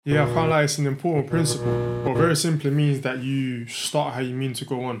Yeah, I can't lie, it's an important principle. But very simply means that you start how you mean to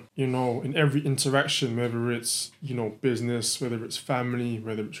go on. In every interaction, whether it's, business, whether it's family,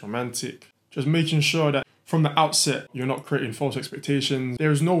 whether it's romantic, just making sure that from the outset, you're not creating false expectations.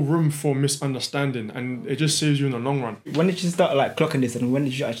 There is no room for misunderstanding, and it just saves you in the long run. When did you start clocking this, and when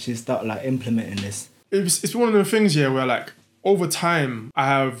did you actually start implementing this? It's one of the things, yeah, where over time, I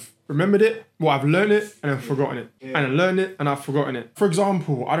have remembered it, I've learned it and then forgotten it. Yeah. And I learned it and I've forgotten it. For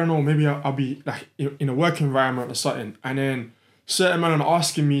example, I don't know, maybe I'll be in a work environment or something, and then certain men are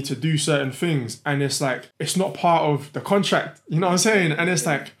asking me to do certain things, and it's it's not part of the contract, you know what I'm saying? And it's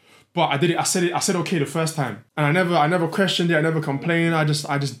but I did it, I said okay the first time. And I never questioned it, I never complained, I just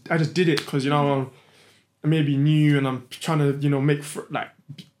did it because, I'm maybe new and I'm trying to,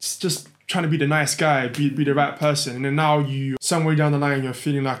 just trying to be the nice guy, be the right person, and then now somewhere down the line you're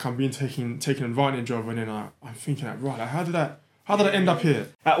feeling like I'm being taken advantage of, and then I'm thinking how did I end up here?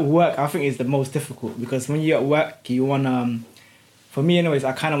 At work, I think it's the most difficult, because when you're at work, you want for me anyways,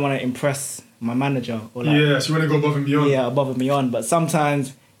 I kind of want to impress my manager so you want to go above and beyond. Yeah, above and beyond, but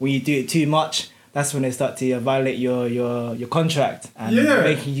sometimes when you do it too much, that's when they start to violate your contract and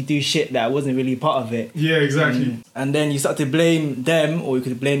making you do shit that wasn't really part of it. Yeah, exactly. And then you start to blame them, or you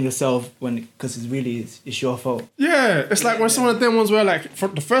could blame yourself because it's your fault. Yeah, it's when some of them ones where for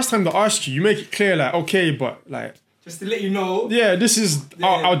the first time they ask you make it clear okay, but just to let you know. Yeah, this is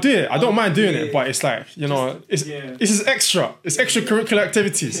I'll do it. I don't mind doing it, but it's this is extra. It's extracurricular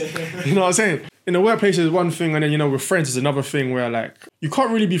activities. You know what I'm saying? In the workplace is one thing, and then with friends is another thing where you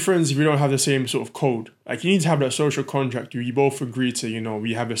can't really be friends if you don't have the same sort of code. You need to have that social contract. You both agree to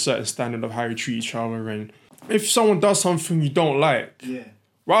we have a certain standard of how you treat each other, and if someone does something you don't like,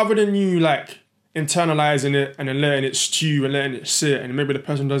 rather than you internalizing it and then letting it stew and letting it sit, and maybe the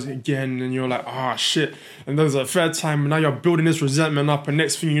person does it again and you're shit, and there's a third time and now you're building this resentment up, and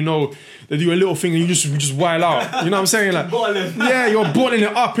next thing you know they do a little thing and you just wild out, you know what I'm saying? Yeah, you're bottling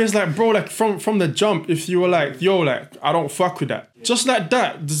it up. It's bro, from the jump, if you were I don't fuck with that, just like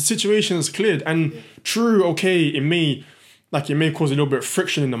that, the situation is cleared. And true, okay, it may cause a little bit of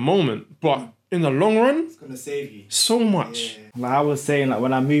friction in the moment, but in the long run, it's gonna save you so much. I was saying,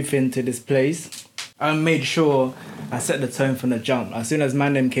 when I moved into this place, I made sure I set the tone from the jump. As soon as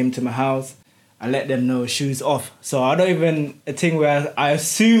them came to my house, I let them know shoes off. So I don't even a thing where I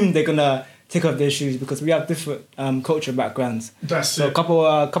assume they're gonna take off their shoes, because we have different cultural backgrounds. So a couple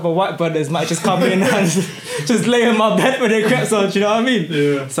of white brothers might just come in and just lay on my bed with their creps on. Do you know what I mean?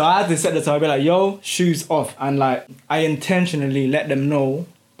 Yeah. So I had to set the tone. I'd be yo, shoes off, and I intentionally let them know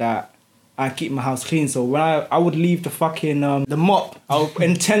that I keep my house clean. So when I would leave the fucking the mop, I would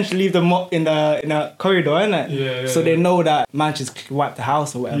intentionally leave the mop in the corridor, innit? Yeah. So they know that man just wipe the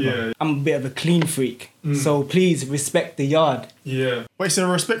house or whatever. Yeah. I'm a bit of a clean freak. So please respect the yard. Yeah. But it's a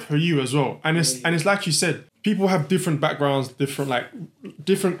respect for you as well. And it's like you said, people have different backgrounds,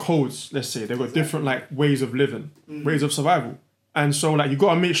 different codes, let's say. They've got different ways of living, ways of survival. And so you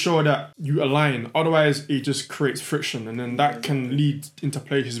got to make sure that you align. Otherwise, it just creates friction. And then that can lead into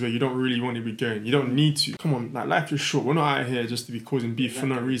places where you don't really want to be going. You don't need to. Come on, life is short. We're not out here just to be causing beef for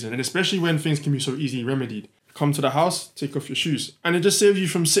no reason. And especially when things can be so easily remedied. Come to the house, take off your shoes. And it just saves you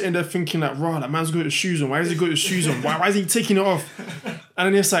from sitting there thinking that man's got his shoes on. Why has he got his shoes on? Why is he taking it off?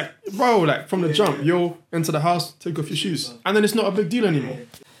 And then it's from the jump, yo, into the house, take off your shoes. And then it's not a big deal anymore.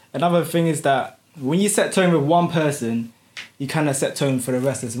 Another thing is that when you set tone with one person, you kind of set tone for the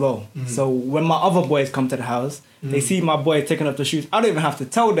rest as well. So when my other boys come to the house, they see my boy taking off the shoes. I don't even have to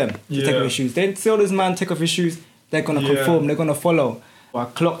tell them to take off his shoes. They see this man take off his shoes, they're going to conform, they're going to follow. I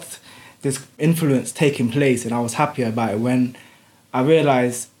clocked this influence taking place, and I was happy about it when I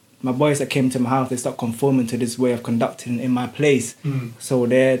realised my boys that came to my house, they stopped conforming to this way of conducting in my place. So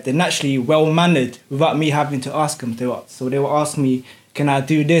they're naturally well-mannered without me having to ask them to. So they will ask me, can I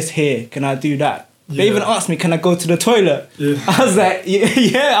do this here? Can I do that? They even asked me, can I go to the toilet? Yeah. I was like,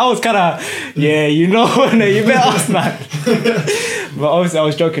 I was kind of, you better ask, man. But obviously I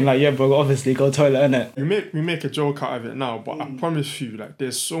was joking, bro, obviously go toilet, innit? We make a joke out of it now, but I promise you,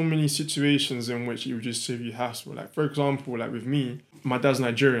 there's so many situations in which it would just save you hassle. For example, with me, my dad's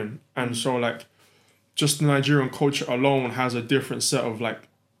Nigerian, and so just the Nigerian culture alone has a different set of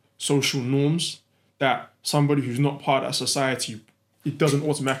social norms that somebody who's not part of that society, it doesn't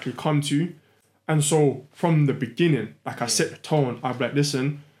automatically come to. And so from the beginning, I set the tone. I'd be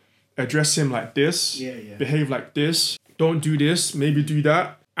listen, address him like this, behave like this, don't do this, maybe do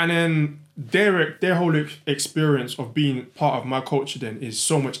that. And then their whole experience of being part of my culture then is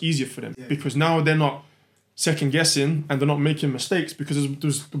so much easier for them, because now they're not second guessing and they're not making mistakes, because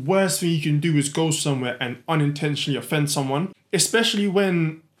the worst thing you can do is go somewhere and unintentionally offend someone, especially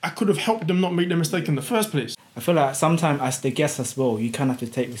when I could have helped them not make the mistake in the first place. I feel like sometimes as the guest as well, you kind of have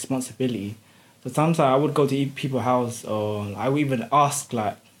to take responsibility. But sometimes I would go to people's house, or I would even ask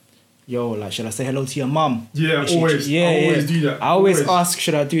like, yo, like, should I say hello to your mum? Yeah, always. I always do that. I always ask,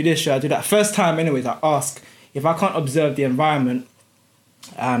 should I do this? Should I do that? First time anyways, I ask. If I can't observe the environment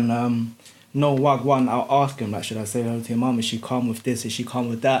and know wagwan, I'll ask him, like, should I say hello to your mum? Is she calm with this? Is she calm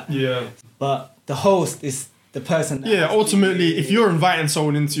with that? Yeah. But the host is the person that ultimately, if you're inviting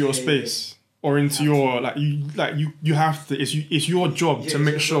someone into your space or into your you have to, it's your job to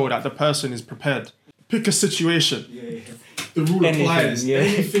make sure that the person is prepared. Pick a situation. The rule applies.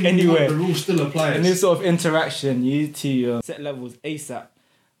 Anything anywhere. The rule still applies. In this sort of interaction, you need to set levels ASAP.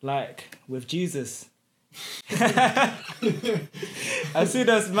 Like with Jesus. As soon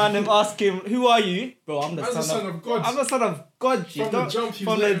as man ask him, who are you? Bro, I'm the son of God. I'm the son of God. From the jump, he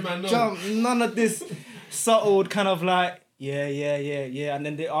was letting man know. None of this subtle kind of like, yeah. And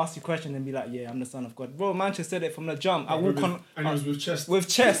then they ask you a question and be like, yeah, I'm the son of God. Bro, man just said it from the jump. I walk on... And it was with chest. With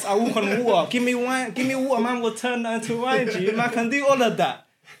chest. I walk on water. Give me water, man will turn that into wine, G. Man can do all of that.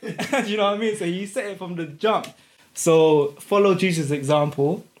 You know what I mean? So you set it from the jump. So follow Jesus'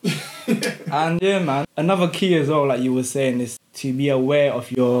 example. And yeah, man, another key as well, like you were saying, is to be aware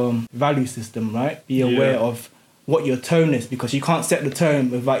of your value system, right? Be aware of what your tone is, because you can't set the tone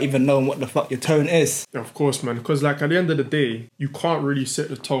without even knowing what the fuck your tone is. Of course, man, because like at the end of the day, you can't really set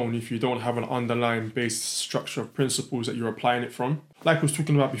the tone if you don't have an underlying base structure of principles that you're applying it from. Like I was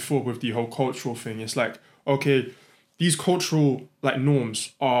talking about before with the whole cultural thing, it's like, okay, these cultural like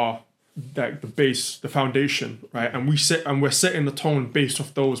norms are like the base, the foundation, right? And we're setting the tone based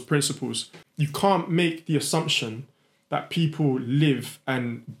off those principles. You can't make the assumption that people live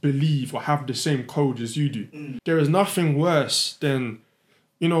and believe or have the same code as you do. There is nothing worse than,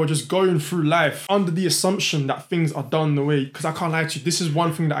 just going through life under the assumption that things are done the way, because I can't lie to you, this is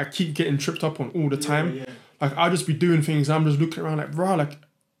one thing that I keep getting tripped up on all the time. Yeah. Like, I'll just be doing things, I'm just looking around like, bro, like,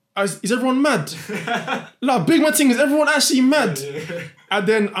 is everyone mad? Like, big my thing, is everyone actually mad? And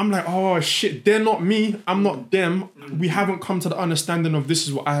then I'm like, oh shit, they're not me, I'm not them. We haven't come to the understanding of this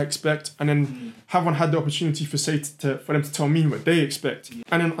is what I expect, and then haven't had the opportunity for them to tell me what they expect.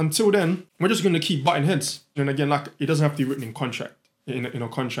 And then until then, we're just gonna keep butting heads. And again, like, it doesn't have to be written in contract. In a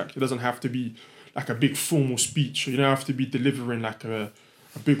contract, it doesn't have to be like a big formal speech. You don't have to be delivering like a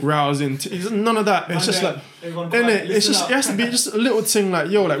big rousing. None of that. It's just like, it has to be just a little thing like,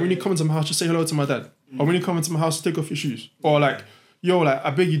 yo, like when you come into my house, just say hello to my dad. Or when you come into my house, take off your shoes. Or like, yo, like, I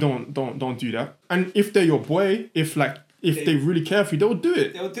beg you, don't do that. And if they're your boy, if they really care for you, they'll do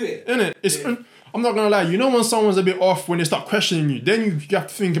it. Innit? I'm not gonna lie, when someone's a bit off, when they start questioning you, then you have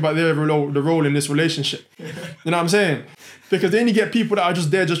to think about the role in this relationship. You know what I'm saying? Because then you get people that are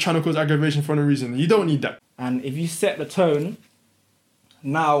just there just trying to cause aggravation for no reason. You don't need that. And if you set the tone,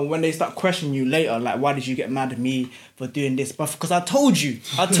 now when they start questioning you later, like, why did you get mad at me for doing this? But because I told you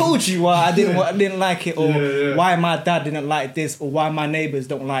why I didn't like it, or why my dad didn't like this, or why my neighbours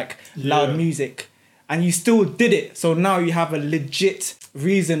don't like loud music. And you still did it. So now you have a legit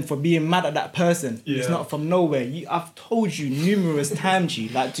reason for being mad at that person. It's not from nowhere. I've told you numerous times,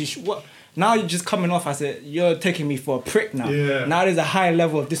 what? Now you're just coming off as you're taking me for a prick now. Now there's a high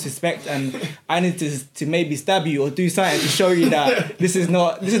level of disrespect, and I need to maybe stab you or do something to show you that this is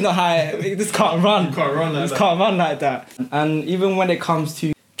not how this can't run. You can't run like this that. Can't run like that. And even when it comes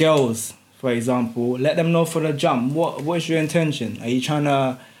to girls, for example, let them know for the jump. What's your intention? Are you trying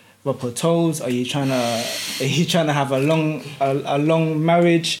to rub her toes? Are you trying to have a long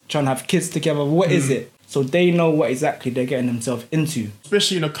marriage? Trying to have kids together? What is it? So they know what exactly they're getting themselves into.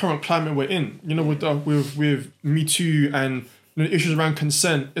 Especially in the current climate we're in, with Me Too and the issues around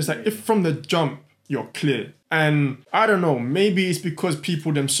consent, it's like, if from the jump you're clear. And I don't know, maybe it's because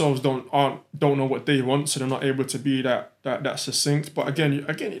people themselves don't know what they want, so they're not able to be that succinct. But again,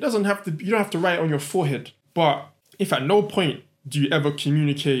 it doesn't have to. You don't have to write it on your forehead. But if at no point do you ever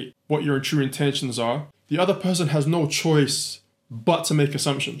communicate what your true intentions are, the other person has no choice but to make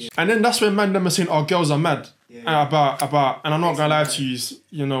assumptions. And then that's when man them are saying, oh, girls are mad. About, and I'm not gonna lie to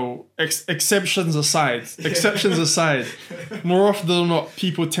you, exceptions aside, more often than not,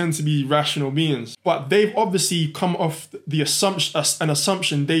 people tend to be rational beings. But they've obviously come off an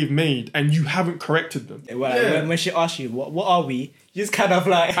assumption they've made, and you haven't corrected them. When she asks you, what are we? You just kind of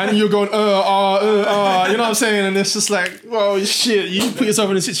like... And you're going, you know what I'm saying? And it's just like, well, shit, you put yourself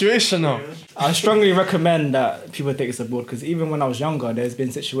in a situation now. I strongly recommend that people take this aboard, because even when I was younger, there's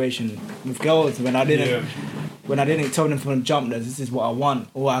been situations with girls when I didn't tell them from the jump that this is what I want,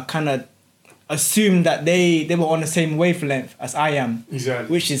 or I kind of assumed that they were on the same wavelength as I am. Exactly.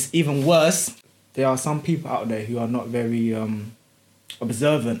 Which is even worse. There are some people out there who are not very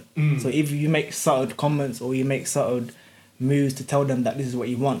observant. So if you make subtle comments or you make subtle moves to tell them that this is what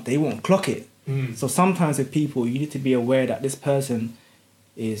you want, they won't clock it. So sometimes with people, you need to be aware that this person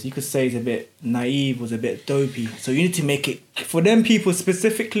is, you could say, is a bit naive, was a bit dopey. So you need to make it, for them people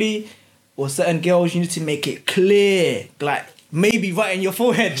specifically, or certain girls, you need to make it clear, like maybe right in your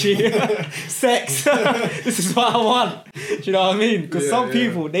forehead, sex, this is what I want. Do you know what I mean? Because some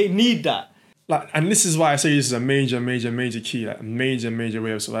people, they need that. Like, and this is why I say this is a major key, like a major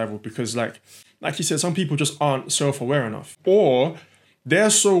way of survival, because like you said, some people just aren't self-aware enough, or they're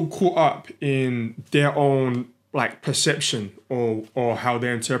so caught up in their own like perception or how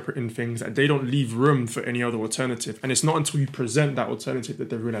they're interpreting things that they don't leave room for any other alternative. And it's not until you present that alternative that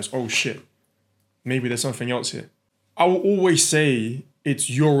they realize, oh shit, maybe there's something else here. I will always say it's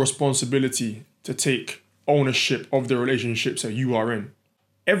your responsibility to take ownership of the relationships that you are in.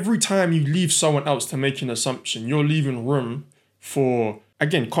 Every time you leave someone else to make an assumption, you're leaving room for,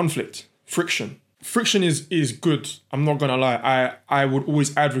 again, conflict, friction. Friction is good. I'm not gonna lie. I would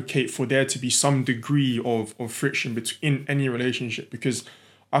always advocate for there to be some degree of friction in any relationship, because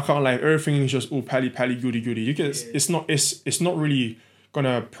I can't lie, everything is just all pally goody. It's not really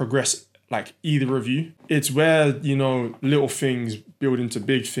gonna progress like either of you. It's where, you know, little things build into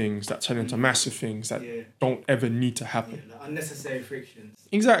big things that turn into massive things that don't ever need to happen. Like unnecessary frictions.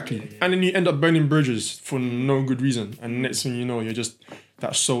 Exactly. And then you end up burning bridges for no good reason. And next thing you know, you're just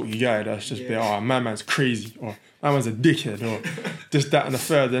that salty guy that's just be, oh, my man's crazy, or my man's a dickhead, or this, that, and the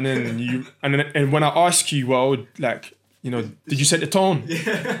third. And then and when I ask you, well, like, you know, did you set the tone?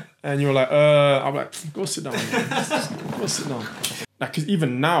 And you're like, I'm like, go sit down, man. Go sit down. Like, cause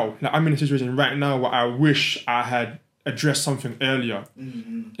even now, like, I'm in a situation right now where I wish I had addressed something earlier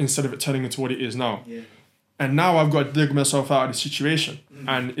instead of it turning into what it is now. And now I've got to dig myself out of the situation.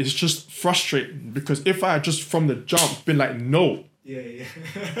 And it's just frustrating, because if I had just from the jump been like, no.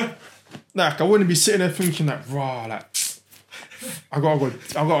 Like, I wouldn't be sitting there thinking like, raw, like, I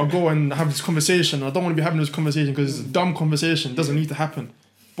gotta go and have this conversation. I don't want to be having this conversation because it's a dumb conversation. It doesn't need to happen.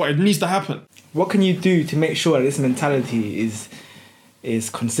 But it needs to happen. What can you do to make sure that this mentality is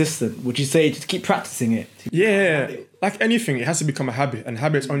consistent? Would you say just keep practicing it? Yeah, like anything, it has to become a habit, and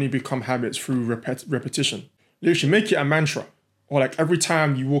habits only become habits through repetition. Literally, make it a mantra, or like every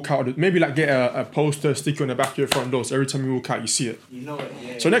time you walk out, maybe like get a poster, stick it on the back of your front door, so every time you walk out, you see it. You know it.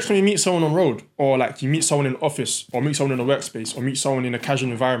 Yeah. So next time you meet someone on road, or like you meet someone in an office, or meet someone in a workspace, or meet someone in a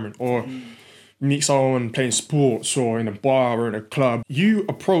casual environment, or meet someone playing sports, or in a bar, or in a club, you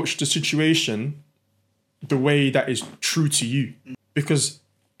approach the situation the way that is true to you. Because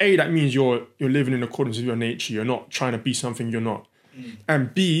A, that means you're living in accordance with your nature. You're not trying to be something you're not.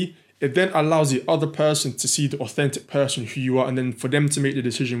 And B, it then allows the other person to see the authentic person who you are, and then for them to make the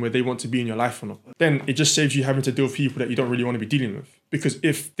decision whether they want to be in your life or not. Then it just saves you having to deal with people that you don't really want to be dealing with. Because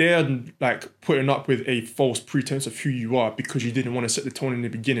if they're like putting up with a false pretense of who you are because you didn't want to set the tone in the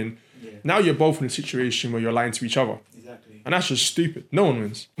beginning, now you're both in a situation where you're lying to each other. And that's just stupid. No one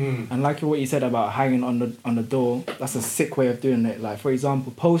wins. And like what you said about hanging on the door, that's a sick way of doing it. Like, for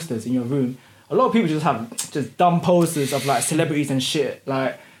example, posters in your room. A lot of people just have just dumb posters of like celebrities and shit,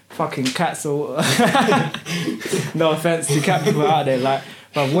 like fucking cats or no offense to cat people out there, like,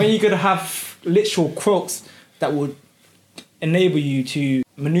 but when you could have literal quotes that would enable you to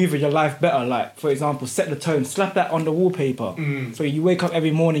maneuver your life better, like for example, set the tone, slap that on the wallpaper. So you wake up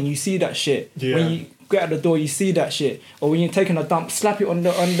every morning, you see that shit. When you get out the door, you see that shit. Or when you're taking a dump, slap it on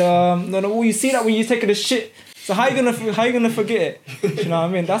the wall. You see that when you're taking a shit. So how you gonna forget it? You know what I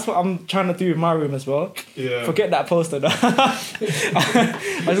mean? That's what I'm trying to do with my room as well. Forget that poster.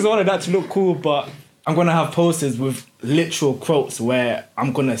 I just wanted that to look cool, but I'm gonna have posters with literal quotes where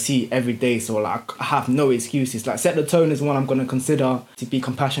I'm gonna see every day. So like I have no excuses. Like set the tone is one I'm gonna consider. To be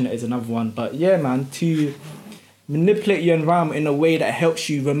compassionate is another one. But yeah, man, to manipulate your environment in a way that helps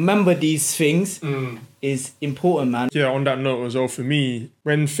you remember these things is important, man. Yeah, on that note as well, for me,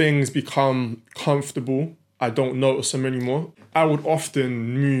 when things become comfortable, I don't notice them anymore. I would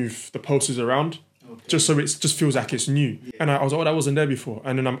often move the posters around just so it just feels like it's new. And I was like, oh, that wasn't there before.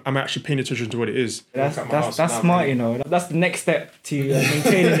 And then I'm actually paying attention to what it is. That's smart, you know. That's the next step to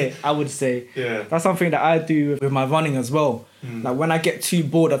maintaining it, I would say. That's something that I do with my running as well. Like when I get too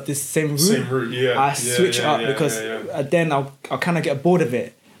bored of this same route, I switch up because then I'll kind of get bored of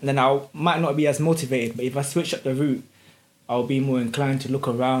it. And then I might not be as motivated. But if I switch up the route, I'll be more inclined to look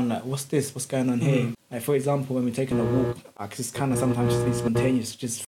around like, what's this? What's going on here? Like, for example, when we're taking a walk, I just kind of sometimes just be spontaneous, just